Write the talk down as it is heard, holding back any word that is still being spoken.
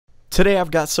Today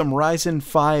I've got some Ryzen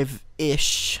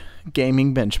 5-ish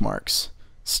gaming benchmarks.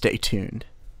 Stay tuned.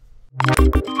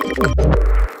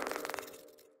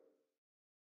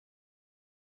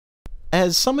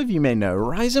 As some of you may know,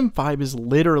 Ryzen 5 is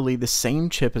literally the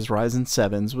same chip as Ryzen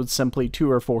 7's with simply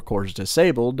 2 or 4 cores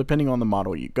disabled depending on the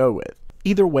model you go with.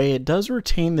 Either way, it does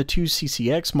retain the 2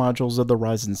 CCX modules of the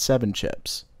Ryzen 7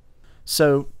 chips.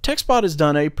 So, TechSpot has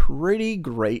done a pretty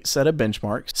great set of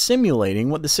benchmarks simulating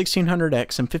what the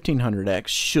 1600X and 1500X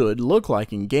should look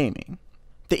like in gaming.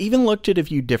 They even looked at a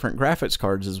few different graphics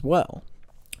cards as well.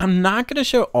 I'm not going to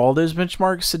show all those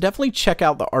benchmarks, so definitely check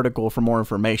out the article for more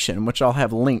information, which I'll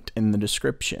have linked in the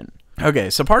description.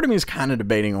 Okay, so part of me is kind of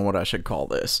debating on what I should call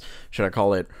this. Should I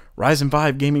call it Ryzen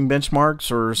 5 Gaming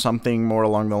Benchmarks or something more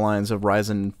along the lines of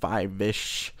Ryzen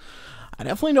 5-ish? I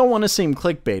definitely don't want to seem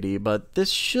clickbaity, but this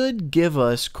should give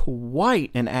us quite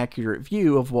an accurate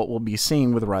view of what we'll be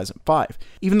seeing with Ryzen 5.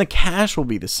 Even the cache will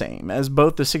be the same, as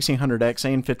both the 1600X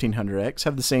and 1500X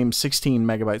have the same 16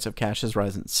 megabytes of cache as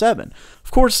Ryzen 7. Of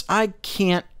course, I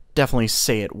can't definitely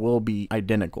say it will be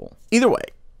identical. Either way,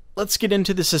 let's get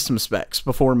into the system specs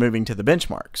before moving to the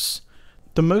benchmarks.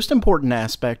 The most important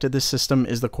aspect of this system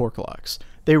is the core clocks.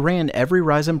 They ran every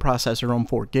Ryzen processor on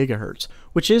 4 GHz,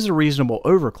 which is a reasonable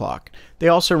overclock. They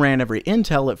also ran every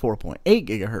Intel at 4.8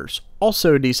 GHz,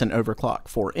 also a decent overclock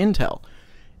for Intel.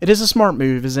 It is a smart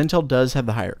move as Intel does have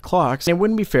the higher clocks, and it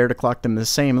wouldn't be fair to clock them the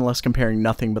same unless comparing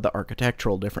nothing but the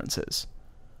architectural differences.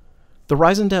 The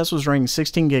Ryzen test was running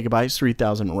 16 GB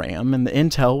 3000 RAM, and the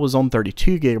Intel was on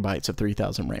 32 GB of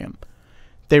 3000 RAM.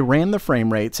 They ran the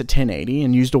frame rates at 1080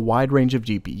 and used a wide range of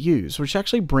GPUs, which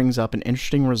actually brings up an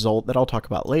interesting result that I'll talk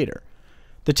about later.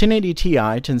 The 1080 Ti,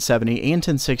 1070, and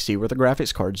 1060 were the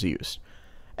graphics cards used.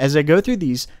 As I go through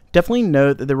these, definitely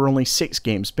note that there were only 6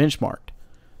 games benchmarked.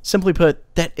 Simply put,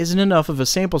 that isn't enough of a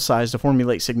sample size to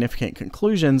formulate significant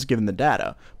conclusions given the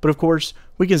data, but of course,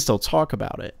 we can still talk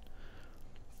about it.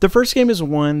 The first game is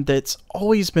one that's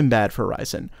always been bad for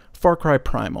Ryzen, Far Cry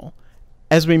Primal.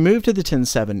 As we move to the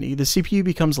 1070, the CPU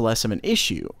becomes less of an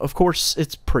issue. Of course,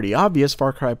 it's pretty obvious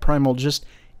Far Cry Primal just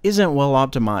isn't well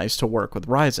optimized to work with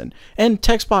Ryzen, and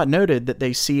TechSpot noted that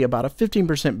they see about a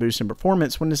 15% boost in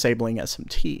performance when disabling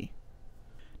SMT.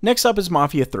 Next up is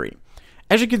Mafia 3.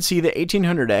 As you can see, the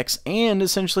 1800X and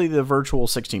essentially the virtual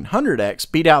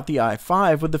 1600X beat out the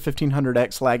i5 with the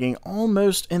 1500X lagging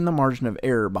almost in the margin of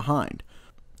error behind.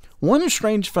 One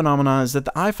strange phenomenon is that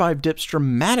the i5 dips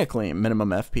dramatically in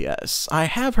minimum FPS. I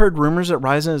have heard rumors that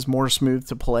Ryzen is more smooth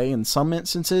to play in some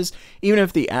instances, even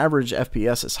if the average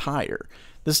FPS is higher.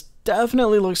 This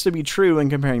definitely looks to be true when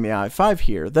comparing the i5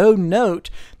 here, though note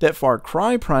that Far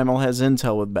Cry Primal has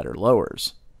Intel with better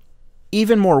lowers.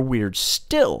 Even more weird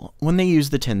still, when they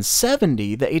use the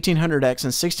 1070, the 1800X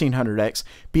and 1600X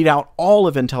beat out all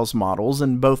of Intel's models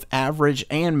in both average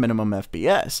and minimum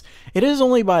FPS. It is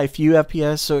only by a few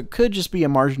FPS, so it could just be a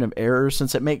margin of error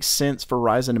since it makes sense for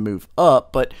Ryzen to move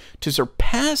up, but to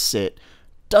surpass it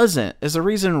doesn't, as the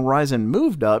reason Ryzen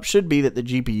moved up should be that the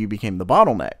GPU became the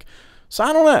bottleneck. So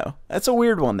I don't know, that's a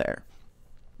weird one there.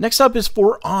 Next up is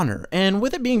For Honor, and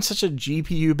with it being such a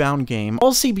GPU-bound game,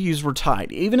 all CPUs were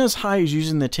tied, even as high as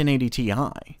using the 1080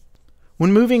 Ti.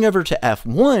 When moving over to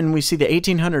F1, we see the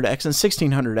 1800X and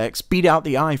 1600X beat out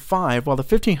the i5, while the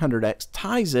 1500X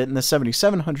ties it and the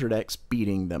 7700X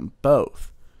beating them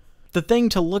both. The thing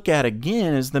to look at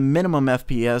again is the minimum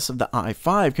FPS of the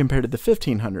i5 compared to the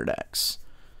 1500X.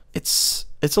 It's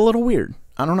a little weird,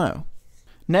 I don't know.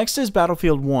 Next is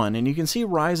Battlefield 1, and you can see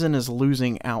Ryzen is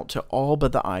losing out to all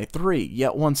but the i3,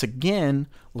 yet once again,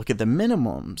 look at the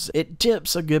minimums, it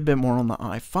dips a good bit more on the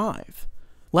i5.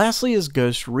 Lastly is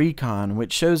Ghost Recon,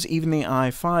 which shows even the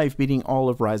i5 beating all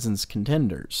of Ryzen's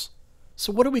contenders.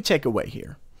 So what do we take away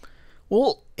here?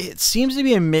 Well, it seems to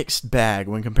be a mixed bag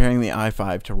when comparing the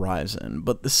i5 to Ryzen,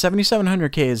 but the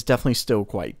 7700K is definitely still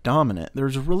quite dominant.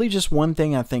 There's really just one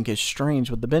thing I think is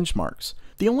strange with the benchmarks.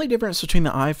 The only difference between the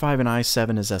i5 and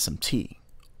i7 is SMT.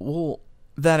 Well,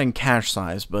 that and cache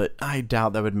size, but I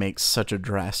doubt that would make such a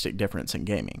drastic difference in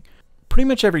gaming. Pretty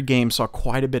much every game saw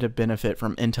quite a bit of benefit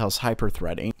from Intel's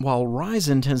hyper-threading, while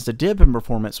Ryzen tends to dip in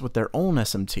performance with their own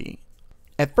SMT.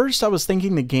 At first I was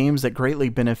thinking the games that greatly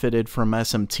benefited from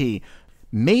SMT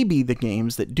may be the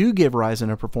games that do give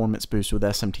Ryzen a performance boost with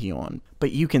SMT on,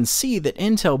 but you can see that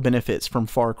Intel benefits from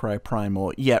Far Cry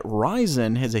Primal, yet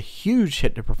Ryzen has a huge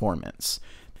hit to performance.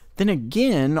 Then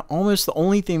again, almost the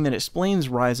only thing that explains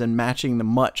Ryzen matching the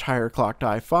much higher clocked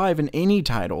i5 in any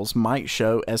titles might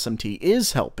show SMT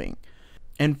is helping.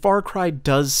 And Far Cry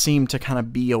does seem to kind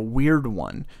of be a weird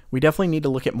one. We definitely need to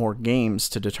look at more games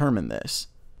to determine this.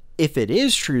 If it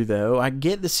is true though, I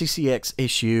get the CCX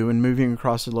issue and moving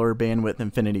across the lower bandwidth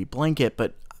Infinity blanket,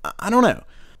 but I don't know.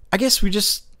 I guess we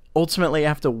just ultimately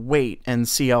have to wait and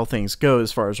see how things go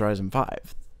as far as Ryzen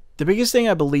 5. The biggest thing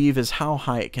I believe is how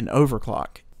high it can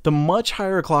overclock. The much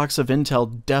higher clocks of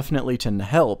Intel definitely tend to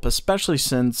help, especially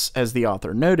since, as the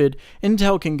author noted,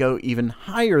 Intel can go even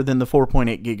higher than the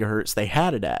 4.8 GHz they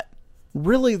had it at.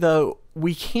 Really though,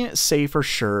 we can't say for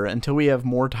sure until we have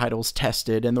more titles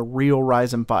tested and the real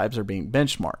Ryzen 5s are being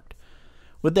benchmarked.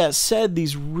 With that said,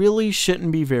 these really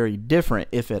shouldn't be very different,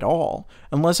 if at all,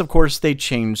 unless of course they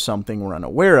change something we're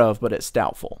unaware of, but it's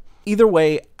doubtful. Either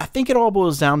way, I think it all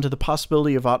boils down to the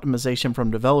possibility of optimization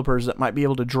from developers that might be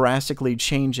able to drastically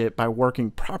change it by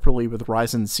working properly with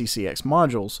Ryzen CCX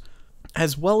modules,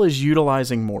 as well as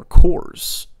utilizing more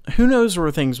cores. Who knows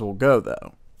where things will go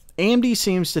though. AMD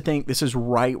seems to think this is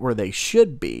right where they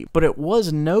should be, but it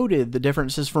was noted the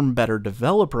differences from better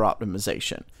developer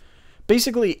optimization.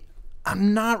 Basically,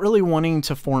 I'm not really wanting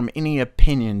to form any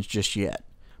opinions just yet,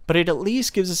 but it at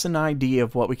least gives us an idea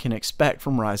of what we can expect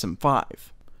from Ryzen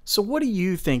 5. So what do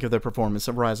you think of the performance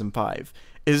of Ryzen 5?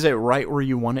 Is it right where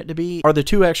you want it to be? Are the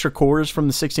 2 extra cores from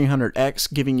the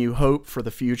 1600X giving you hope for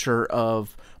the future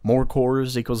of more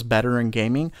cores equals better in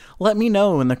gaming? Let me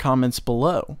know in the comments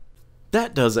below.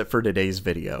 That does it for today's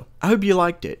video. I hope you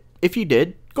liked it. If you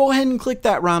did, go ahead and click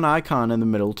that round icon in the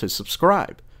middle to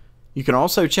subscribe. You can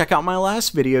also check out my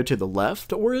last video to the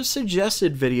left or a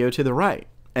suggested video to the right.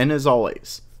 And as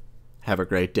always, have a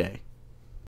great day.